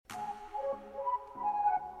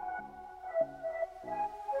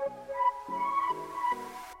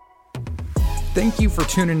Thank you for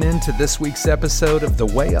tuning in to this week's episode of the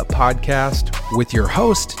Way Up Podcast with your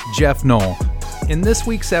host, Jeff Knoll. In this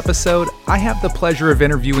week's episode, I have the pleasure of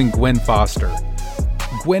interviewing Gwen Foster.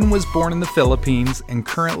 Gwen was born in the Philippines and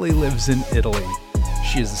currently lives in Italy.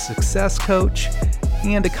 She is a success coach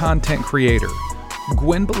and a content creator.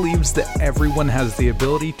 Gwen believes that everyone has the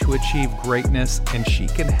ability to achieve greatness, and she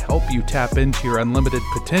can help you tap into your unlimited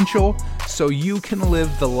potential so you can live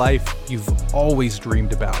the life you've always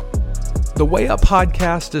dreamed about. The Way Up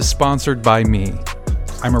Podcast is sponsored by me.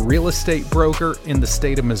 I'm a real estate broker in the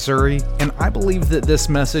state of Missouri, and I believe that this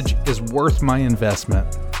message is worth my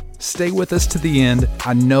investment. Stay with us to the end.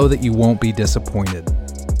 I know that you won't be disappointed.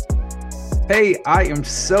 Hey, I am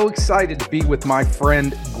so excited to be with my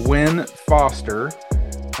friend Gwen Foster.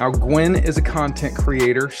 Now, Gwen is a content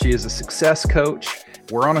creator. She is a success coach.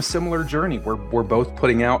 We're on a similar journey. We're both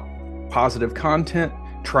putting out positive content,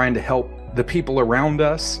 trying to help the people around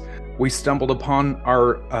us. We stumbled upon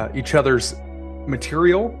our each other's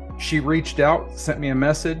material. She reached out, sent me a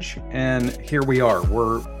message, and here we are.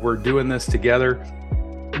 We're doing this together.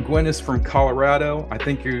 Gwen is from Colorado. I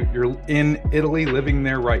think you're in Italy, living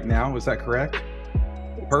there right now. Is that correct?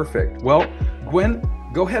 Perfect. Well, Gwen,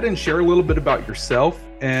 go ahead and share a little bit about yourself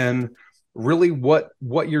and really what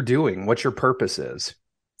you're doing, what your purpose is.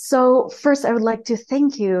 So first, I would like to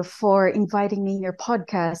thank you for inviting me in your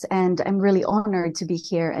podcast, and I'm really honored to be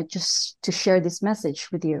here and just to share this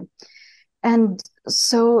message with you. And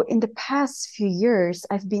so in the past few years,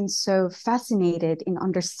 I've been so fascinated in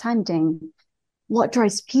understanding what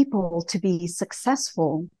drives people to be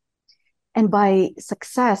successful. And by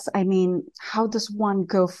success, I mean, how does one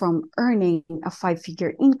go from earning a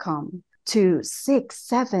 5-figure income to 6,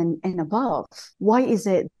 7, and above? Why is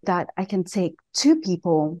it that I can take 2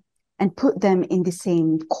 people and put them in the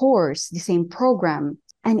same course, the same program,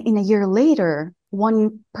 and in a year later,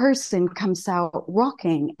 one person comes out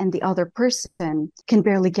rocking and the other person can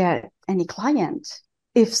barely get any client?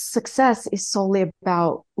 If success is solely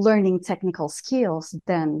about learning technical skills,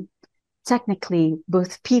 then technically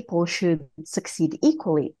both people should succeed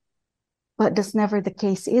equally. But that's never the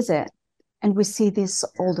case, is it? And we see this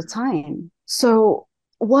all the time. So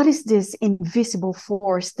what is this invisible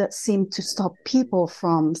force that seems to stop people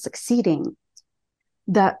from succeeding,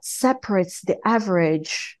 that separates the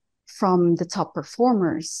average from the top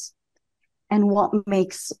performers? And what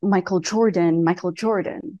makes Michael Jordan, Michael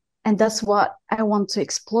Jordan? And that's what I want to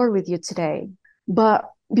explore with you today. But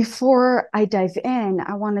before I dive in,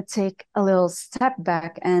 I want to take a little step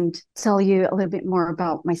back and tell you a little bit more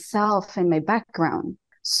about myself and my background.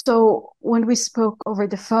 So when we spoke over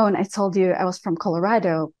the phone, I told you I was from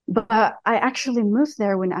Colorado, but I actually moved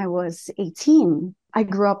there when I was 18. I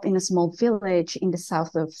grew up in a small village in the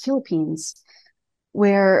south of Philippines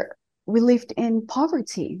where we lived in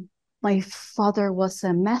poverty. My father was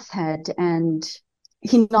a meth head, and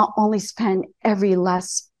he not only spent every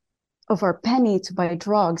last of our penny to buy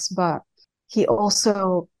drugs, but he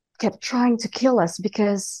also kept trying to kill us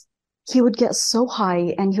because he would get so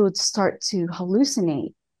high and he would start to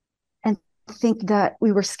hallucinate and think that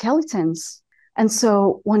we were skeletons. And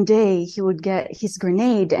so one day he would get his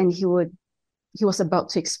grenade and he was about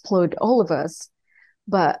to explode all of us.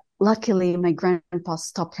 But luckily my grandpa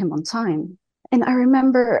stopped him on time. And I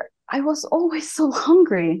remember I was always so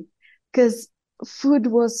hungry because food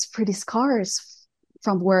was pretty scarce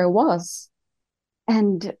from where I was.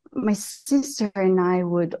 And my sister and I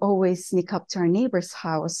would always sneak up to our neighbor's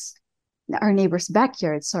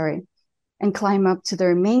backyard, and climb up to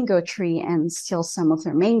their mango tree and steal some of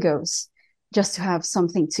their mangoes just to have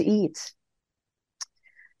something to eat.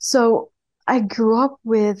 So I grew up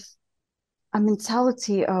with a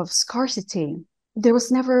mentality of scarcity. There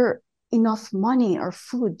was never enough money or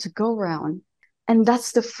food to go around. And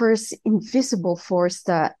that's the first invisible force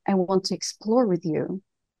that I want to explore with you.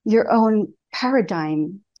 Your own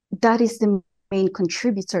paradigm, that is the main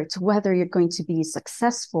contributor to whether you're going to be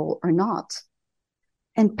successful or not.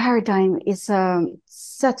 And paradigm is a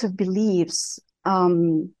set of beliefs, how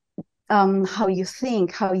you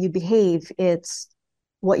think, how you behave. It's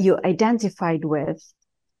what you identified with.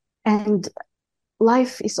 And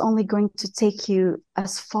life is only going to take you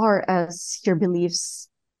as far as your beliefs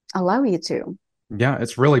allow you to. Yeah,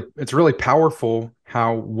 it's really powerful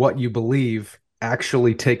how what you believe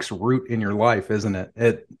actually takes root in your life, isn't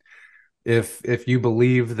it? If you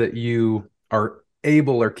believe that you are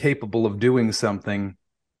able or capable of doing something,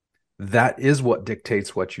 that is what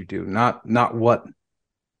dictates what you do, not what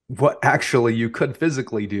actually you could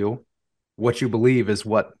physically do. What you believe is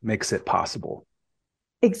what makes it possible.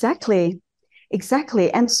 Exactly.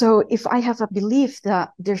 Exactly. And so if I have a belief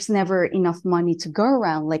that there's never enough money to go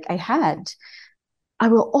around like I had, I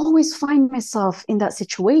will always find myself in that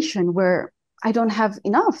situation where I don't have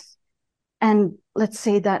enough. And let's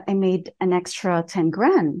say that I made an extra 10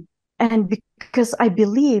 grand. And because I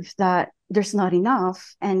believe that there's not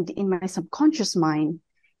enough, and in my subconscious mind,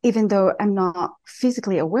 even though I'm not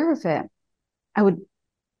physically aware of it, I would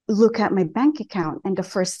look at my bank account, and the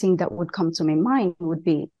first thing that would come to my mind would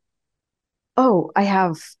be, oh, I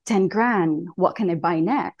have 10 grand. What can I buy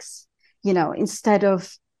next? Instead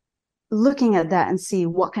of looking at that and see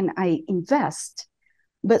what can I invest.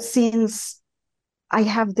 But since I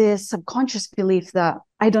have this subconscious belief that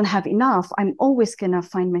I don't have enough, I'm always going to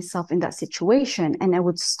find myself in that situation. And I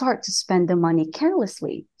would start to spend the money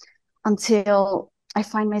carelessly until I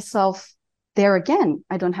find myself there again.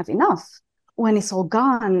 I don't have enough. When it's all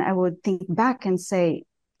gone, I would think back and say,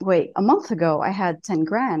 wait, a month ago, I had 10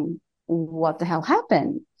 grand. What the hell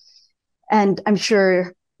happened? And I'm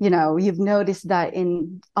sure, you've noticed that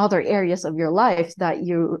in other areas of your life that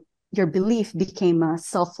your belief became a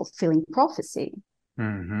self-fulfilling prophecy.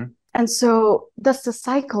 Mm-hmm. And so thus the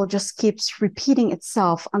cycle just keeps repeating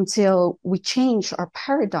itself until we change our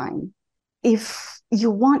paradigm. If you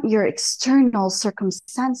want your external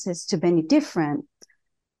circumstances to be any different,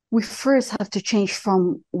 we first have to change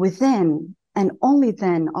from within, and only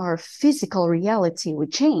then our physical reality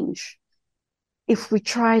would change. If we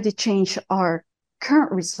try to change our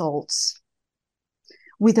current results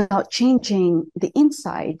without changing the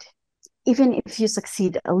inside, even if you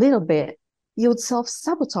succeed a little bit, you would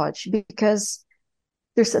self-sabotage, because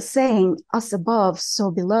there's a saying, as above,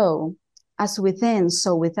 so below, as within,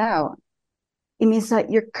 so without. It means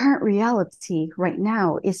that your current reality right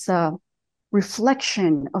now is a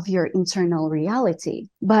reflection of your internal reality.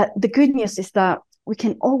 But the good news is that we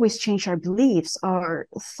can always change our beliefs, our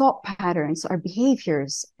thought patterns, our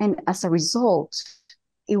behaviors. And as a result,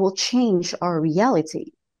 it will change our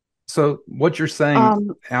reality. So what you're saying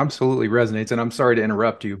absolutely resonates. And I'm sorry to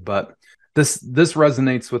interrupt you, but this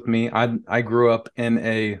resonates with me. I grew up in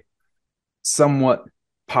a somewhat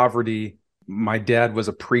poverty. My dad was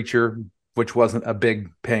a preacher, which wasn't a big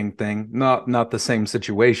paying thing. Not the same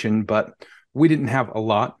situation, but we didn't have a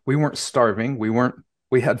lot. We weren't starving.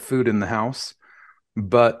 We had food in the house,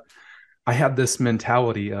 but I had this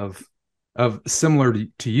mentality of similar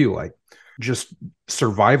to you, like just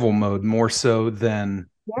survival mode more so than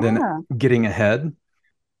getting ahead.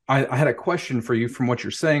 I had a question for you from what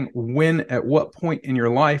you're saying. At what point in your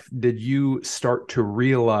life did you start to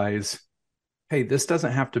realize, hey, this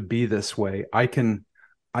doesn't have to be this way. I can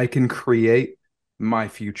create my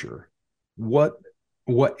future. What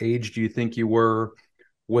age do you think you were?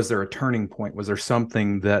 Was there a turning point? Was there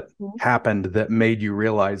something that happened that made you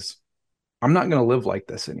realize, I'm not going to live like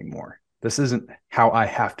this anymore? This isn't how I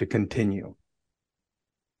have to continue.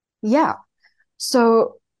 Yeah.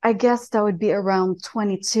 So I guess that would be around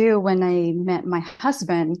 22 when I met my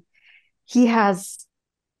husband. He has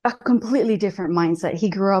a completely different mindset. He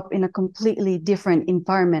grew up in a completely different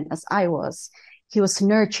environment as I was. He was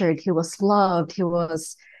nurtured, he was loved, he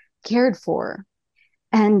was cared for.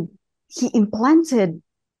 And he implanted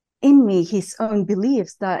in me his own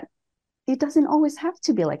beliefs that it doesn't always have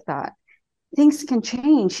to be like that. Things can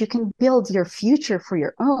change. You can build your future for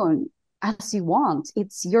your own as you want.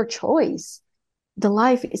 It's your choice. The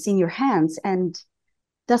life is in your hands. And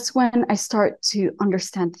that's when I start to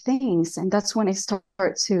understand things. And that's when I start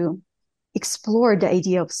to explore the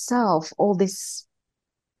idea of self, all this,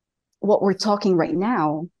 what we're talking right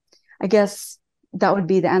now. I guess that would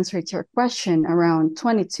be the answer to your question around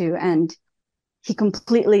 22. And he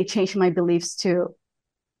completely changed my beliefs to,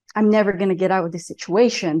 I'm never going to get out of this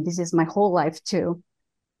situation. This is my whole life too.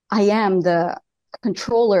 I am the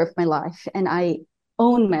controller of my life and I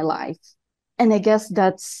own my life. And I guess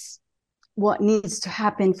that's what needs to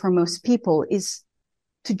happen for most people, is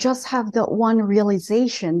to just have that one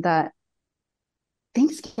realization that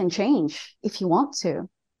things can change if you want to.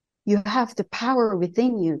 You have the power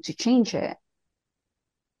within you to change it.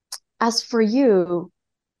 As for you,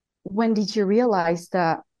 when did you realize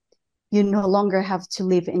that you no longer have to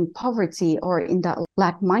live in poverty or in that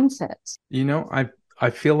lack mindset? I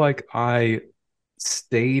feel like I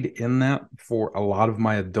stayed in that for a lot of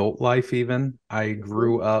my adult life. Even I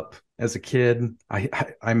grew up as a kid.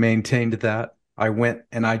 I maintained that. I went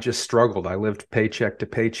and I just struggled. I lived paycheck to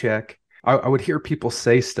paycheck. I would hear people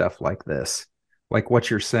say stuff like this, like what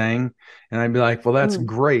you're saying. And I'd be like, well, that's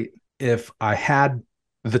great. If I had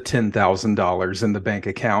the $10,000 in the bank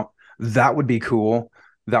account, that would be cool.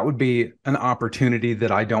 That would be an opportunity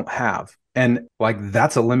that I don't have. And like,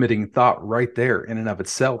 that's a limiting thought right there in and of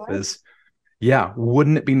itself. Is Yeah,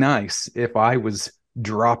 wouldn't it be nice if I was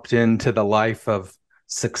dropped into the life of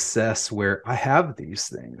success where I have these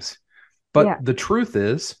things? But Yeah. the truth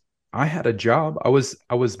is, I had a job. I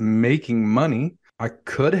was making money. I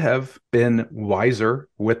could have been wiser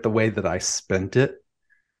with the way that I spent it.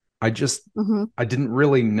 I just Hmm. I didn't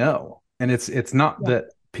really know. And it's not Yeah. that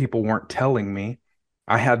people weren't telling me.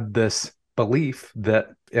 I had this belief that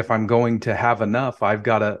if I'm going to have enough, I've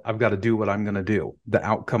got to do what I'm going to do. The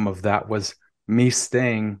outcome of that was me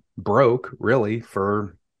staying broke really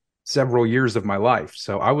for several years of my life.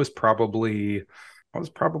 So I was probably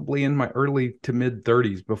in my early to mid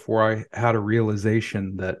 30s before I had a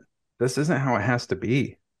realization that this isn't how it has to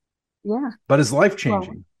be. Yeah. But it's life Well,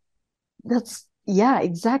 changing. yeah,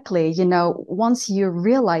 exactly. Once you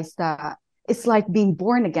realize that, it's like being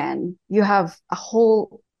born again. You have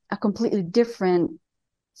a completely different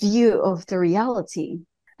view of the reality.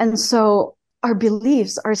 And so our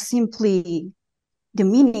beliefs are simply the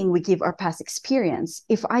meaning we give our past experience.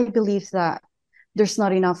 If I believe that there's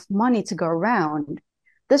not enough money to go around,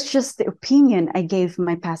 that's just the opinion I gave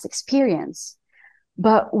my past experience.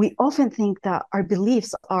 But we often think that our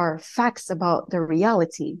beliefs are facts about the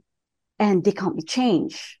reality and they can't be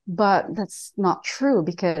changed. But that's not true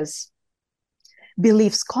because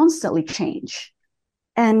beliefs constantly change.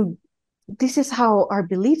 And this is how our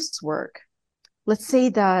beliefs work. Let's say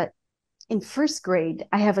that in first grade,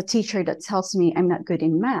 I have a teacher that tells me I'm not good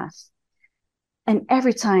in math. And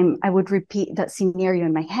every time I would repeat that scenario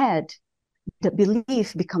in my head, the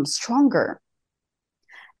belief becomes stronger.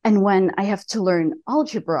 And when I have to learn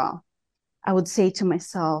algebra, I would say to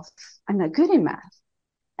myself, I'm not good in math.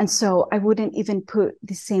 And so I wouldn't even put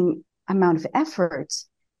the same amount of effort.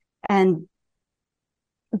 And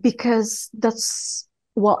because that's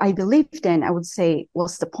what I believed in, I would say,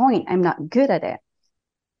 what's the point? I'm not good at it.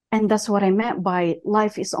 And that's what I meant by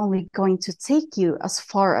life is only going to take you as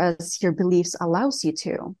far as your beliefs allows you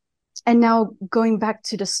to. And now going back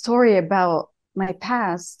to the story about my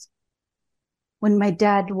past, when my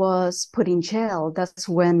dad was put in jail, that's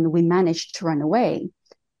when we managed to run away.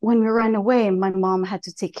 When we ran away, my mom had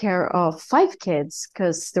to take care of five kids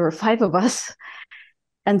because there were five of us.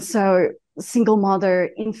 And so single mother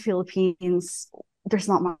in Philippines, there's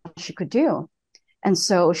not much she could do. And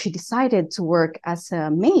so she decided to work as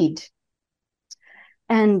a maid.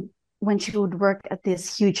 And when she would work at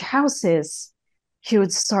these huge houses, she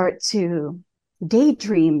would start to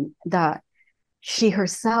daydream that she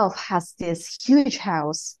herself has this huge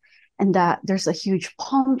house and that there's a huge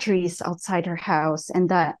palm trees outside her house and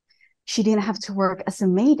that she didn't have to work as a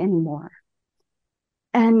maid anymore.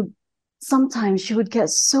 And sometimes she would get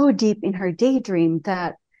so deep in her daydream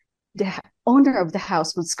that the owner of the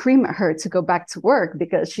house would scream at her to go back to work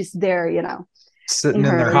because she's there, in Sitting in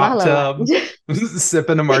their her la hot la tub, land.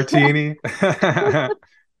 sipping a martini.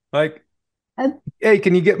 Like, And hey,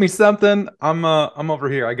 can you get me something? I'm over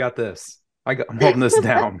here. I got this. I'm holding this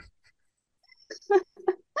down.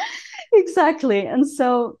 exactly. And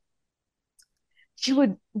so she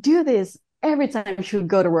would do this every time she would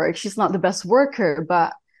go to work. She's not the best worker,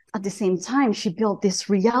 but at the same time, she built this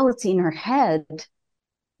reality in her head.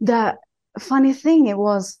 The funny thing, it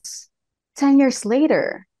was 10 years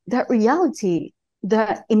later, that reality,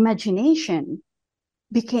 the imagination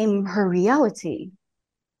became her reality.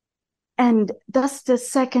 And that's the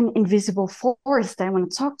second invisible force that I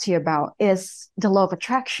want to talk to you about is the law of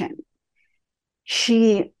attraction.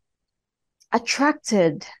 She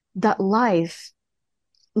attracted that life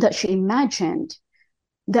that she imagined,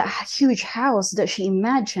 that huge house that she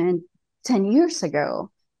imagined 10 years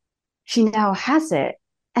ago. She now has it.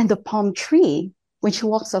 And the palm tree, when she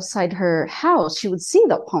walks outside her house, she would see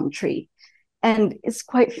the palm tree. And it's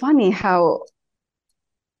quite funny how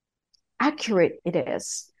accurate it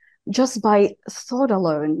is. Just by thought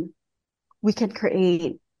alone, we can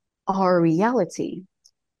create our reality.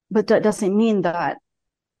 But that doesn't mean that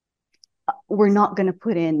we're not going to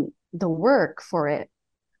put in the work for it.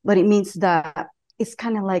 But it means that it's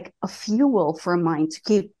kind of like a fuel for a mind to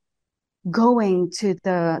keep going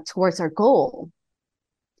towards our goal.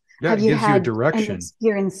 Yeah, Have it you gives you a had any direction.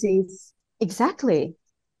 experiences? Exactly.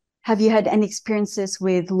 Have you had any experiences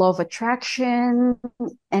with law of attraction,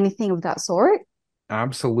 anything of that sort?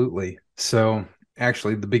 Absolutely. So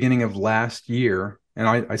actually, the beginning of last year, and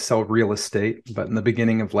I sell real estate, but in the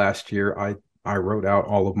beginning of last year, I wrote out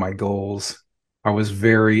all of my goals. I was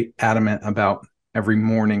very adamant about every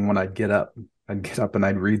morning when I'd get up and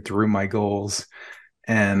I'd read through my goals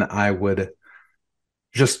and I would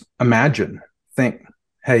just imagine, think,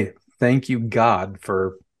 hey, thank you, God,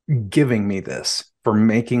 for giving me this, for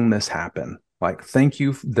making this happen. Like, thank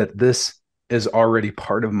you that this is already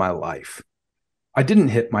part of my life. I didn't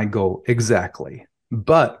hit my goal exactly,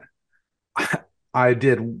 but I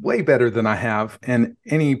did way better than I have in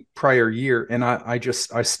any prior year. And I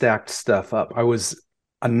stacked stuff up.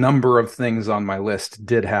 A number of things on my list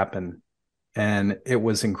did happen, and it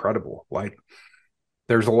was incredible. Like,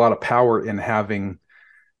 there's a lot of power in having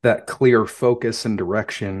that clear focus and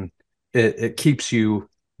direction. It keeps you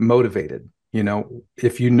motivated.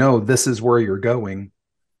 If you know this is where you're going,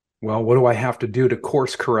 well, what do I have to do to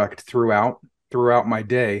course correct throughout my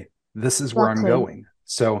day? This is where I'm Exactly. going.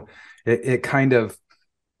 So it kind of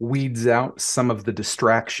weeds out some of the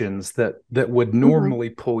distractions that would Mhm. normally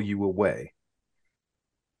pull you away.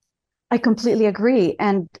 I completely agree.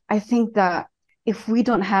 And I think that if we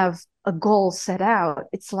don't have a goal set out,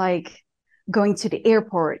 it's like going to the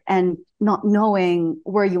airport and not knowing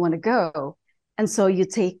where you want to go. And so you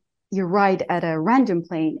take your ride at a random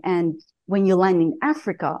plane. And when you land in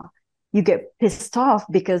Africa, you get pissed off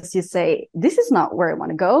because you say, this is not where I want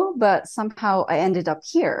to go, but somehow I ended up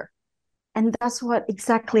here. And that's what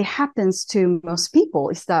exactly happens to most people,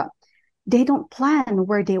 is that they don't plan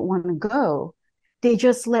where they want to go. They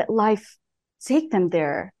just let life take them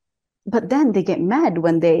there. But then they get mad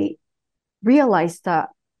when they realize that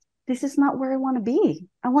this is not where I want to be.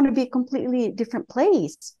 I want to be a completely different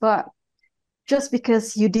place. But just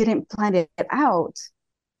because you didn't plan it out,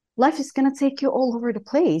 life is going to take you all over the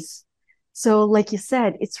place. So, like you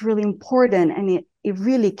said, it's really important, and it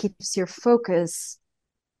really keeps your focus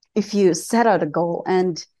if you set out a goal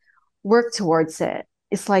and work towards it.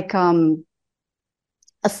 It's like a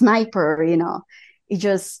sniper, you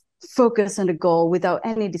just focus on the goal without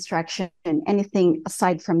any distraction. Anything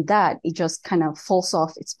aside from that, it just kind of falls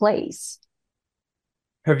off its place.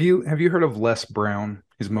 Have you heard of Les Brown?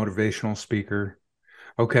 He's a motivational speaker.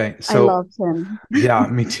 Okay, I so love him. yeah,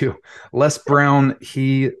 me too. Les Brown,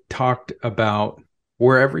 he talked about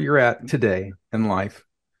wherever you're at today in life,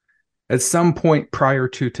 at some point prior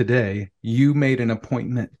to today, you made an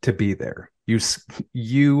appointment to be there.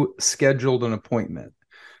 You scheduled an appointment.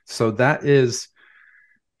 So that is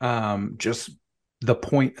just the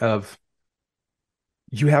point of,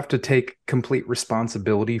 you have to take complete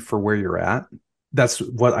responsibility for where you're at. That's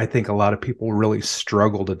what I think a lot of people really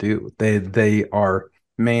struggle to do. They are,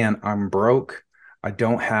 man, I'm broke. I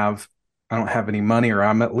don't have I don't have any money, or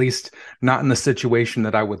I'm at least not in the situation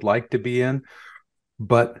that I would like to be in.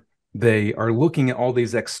 But they are looking at all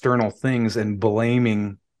these external things and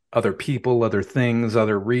blaming other people, other things,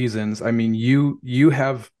 other reasons. I mean, you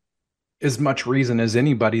have as much reason as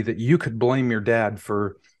anybody that you could blame your dad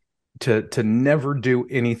for to never do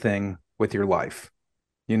anything with your life.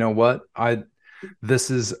 You know what? I This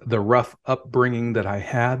is the rough upbringing that I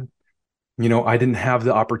had. I didn't have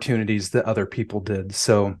the opportunities that other people did.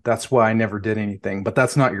 So that's why I never did anything. But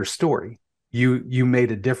that's not your story. You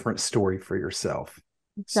made a different story for yourself.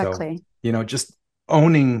 So, Exactly. just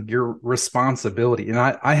owning your responsibility. And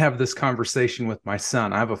I have this conversation with my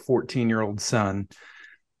son. I have a 14-year-old son,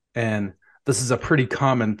 and this is a pretty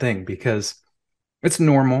common thing because it's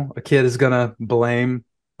normal. A kid is going to blame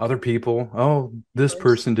other people. Oh, Of this course.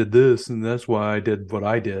 person did this, and that's why I did what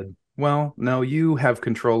I did. Well, no, you have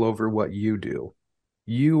control over what you do.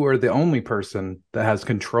 You are the only person that has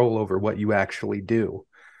control over what you actually do.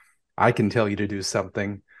 I can tell you to do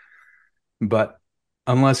something, but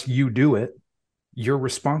unless you do it, you're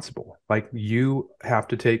responsible. Like, you have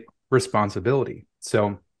to take responsibility.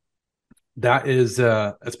 So that is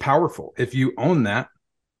it's powerful. If you own that,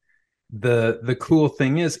 the cool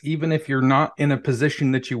thing is, even if you're not in a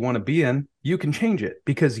position that you want to be in, you can change it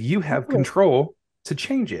because you have Exactly. control to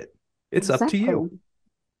change it. It's up to you. Exactly.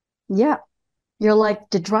 Yeah. You're like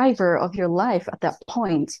the driver of your life at that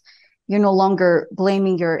point. You're no longer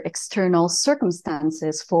blaming your external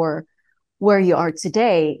circumstances for where you are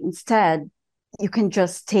today. Instead, you can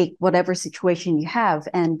just take whatever situation you have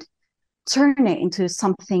and turn it into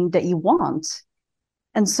something that you want.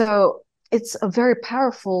 And so it's a very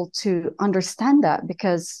powerful to understand that,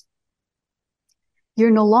 because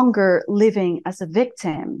you're no longer living as a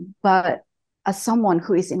victim, but as someone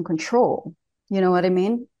who is in control. You know what I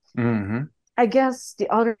mean? Mm-hmm. I guess the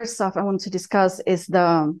other stuff I want to discuss is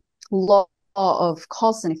the law of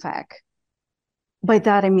cause and effect. By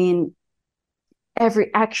that, I mean,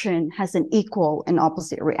 every action has an equal and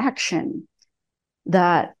opposite reaction.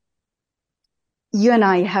 That you and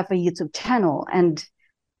I have a YouTube channel, and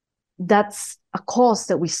that's a cause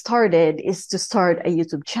that we started, is to start a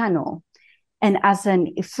YouTube channel. And as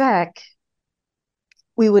an effect,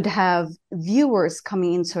 we would have viewers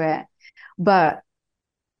coming into it. But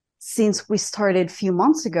since we started a few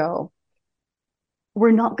months ago,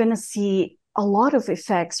 we're not going to see a lot of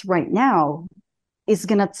effects right now. It's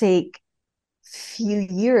going to take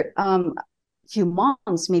few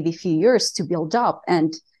months, maybe few years to build up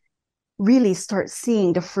and really start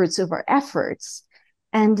seeing the fruits of our efforts.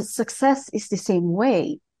 And success is the same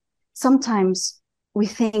way. Sometimes we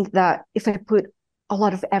think that if I put a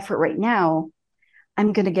lot of effort right now,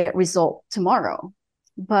 I'm going to get result tomorrow.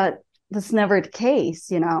 But that's never the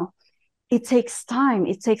case, you know. It takes time,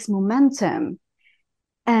 it takes momentum.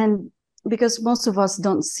 And because most of us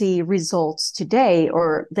don't see results today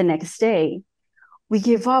or the next day, we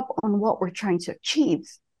give up on what we're trying to achieve.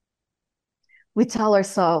 We tell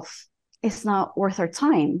ourselves it's not worth our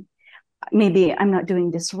time. Maybe I'm not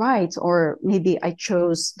doing this right, or maybe I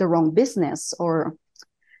chose the wrong business or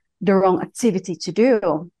the wrong activity to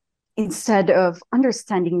do, instead of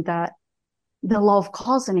understanding that the law of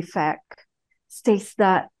cause and effect states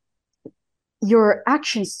that your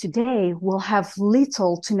actions today will have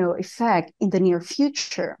little to no effect in the near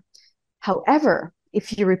future. However,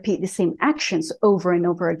 if you repeat the same actions over and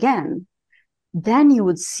over again, then you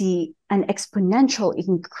would see an exponential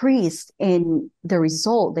increase in the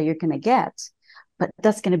result that you're going to get. But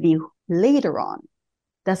that's going to be later on.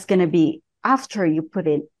 That's going to be after you put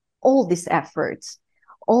in all this effort,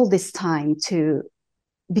 all this time to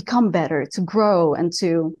become better, to grow, and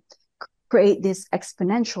to create this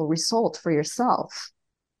exponential result for yourself.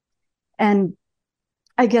 And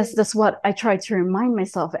I guess that's what I try to remind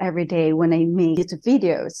myself every day when I make YouTube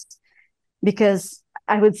videos, because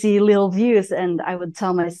I would see little views and I would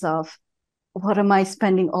tell myself, what am I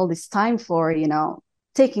spending all this time for? You know,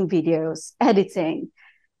 taking videos, editing.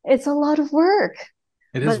 It's a lot of work.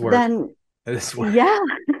 It is work. Then, it is work. Yeah.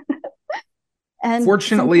 And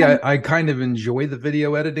fortunately, I kind of enjoy the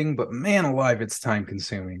video editing, but man alive, it's time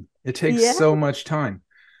consuming. It takes so much time.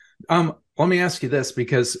 Let me ask you this,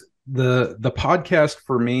 because the podcast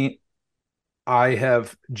for me, I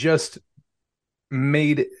have just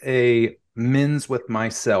made a amends with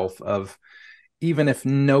myself of, even if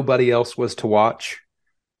nobody else was to watch,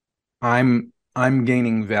 I'm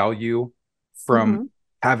gaining value from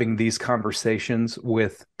having these conversations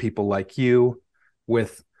with people like you,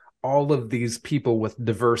 with all of these people with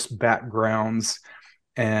diverse backgrounds,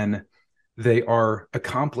 and they are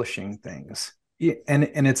accomplishing things.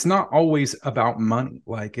 And it's not always about money.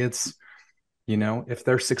 Like, it's, you know, if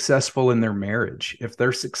they're successful in their marriage, if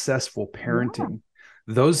they're successful parenting,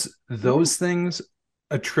 those things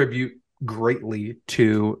attribute greatly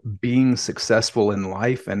to being successful in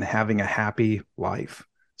life and having a happy life.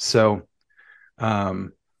 So,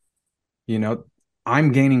 you know,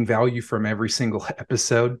 I'm gaining value from every single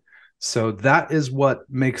episode. So that is what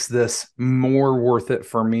makes this more worth it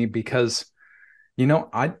for me, because, you know,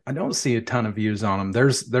 I don't see a ton of views on them.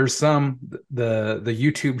 There's some, the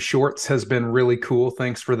YouTube shorts has been really cool.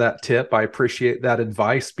 Thanks for that tip. I appreciate that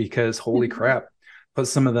advice, because holy crap, put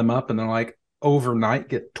some of them up and they're like overnight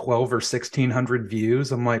get 12 or 1600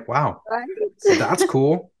 views. I'm like, wow, that's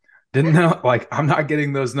cool. Didn't know, like, I'm not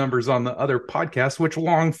getting those numbers on the other podcasts, which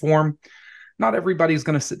long form, not everybody's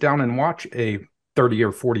going to sit down and watch a 30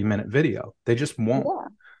 or 40-minute video. They just won't.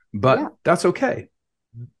 But that's okay.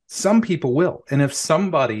 Some people will. And if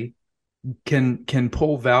somebody can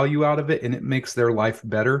pull value out of it and it makes their life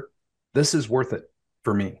better, this is worth it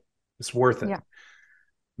for me. It's worth it.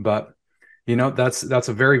 But, you know, that's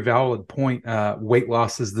a very valid point. Weight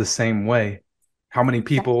loss is the same way. How many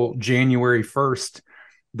people January 1st,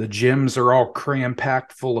 the gyms are all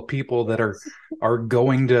cram-packed full of people that are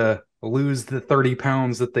going to lose the 30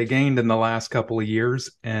 pounds that they gained in the last couple of years.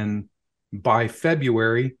 And by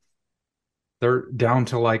February, they're down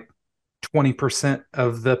to like 20%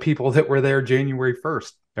 of the people that were there January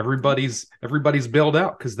 1st. Everybody's bailed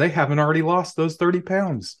out because they haven't already lost those 30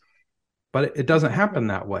 pounds. But it doesn't happen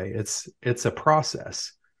that way. It's a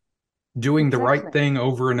process. Doing the right thing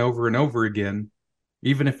over and over and over again,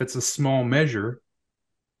 even if it's a small measure,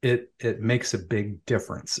 it makes a big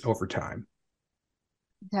difference over time.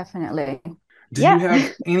 Definitely. Do you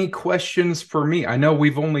have any questions for me? I know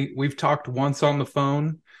we've talked once on the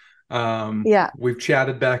phone. We've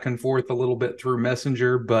chatted back and forth a little bit through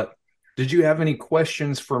Messenger, but did you have any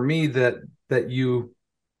questions for me that you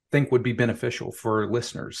think would be beneficial for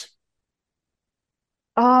listeners?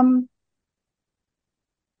 Can't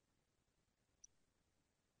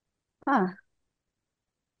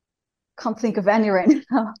think of any right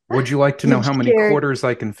now. Would you like to know how many quarters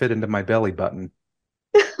I can fit into my belly button?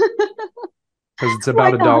 Because it's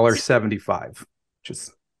about $1.75.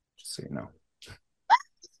 Just so you know.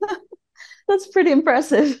 That's pretty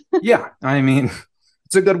impressive. Yeah, I mean,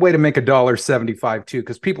 it's a good way to make $1.75 too,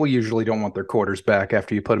 because people usually don't want their quarters back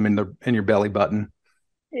after you put them in your belly button.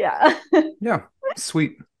 Yeah. Yeah,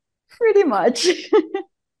 sweet. Pretty much.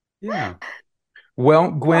 Yeah.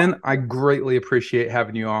 Well, Gwen, I greatly appreciate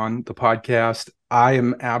having you on the podcast. I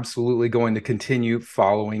am absolutely going to continue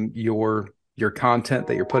following your content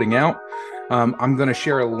that you're putting out. I'm going to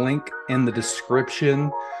share a link in the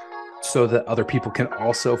description so that other people can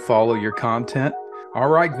also follow your content. All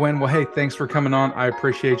right, Gwen. Well, hey, thanks for coming on. I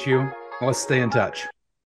appreciate you. Let's stay in touch.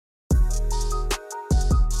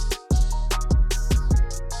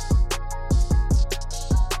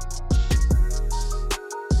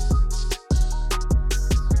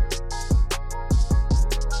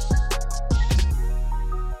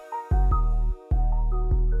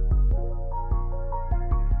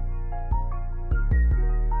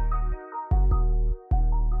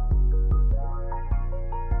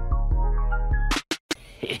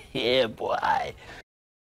 Yeah, boy.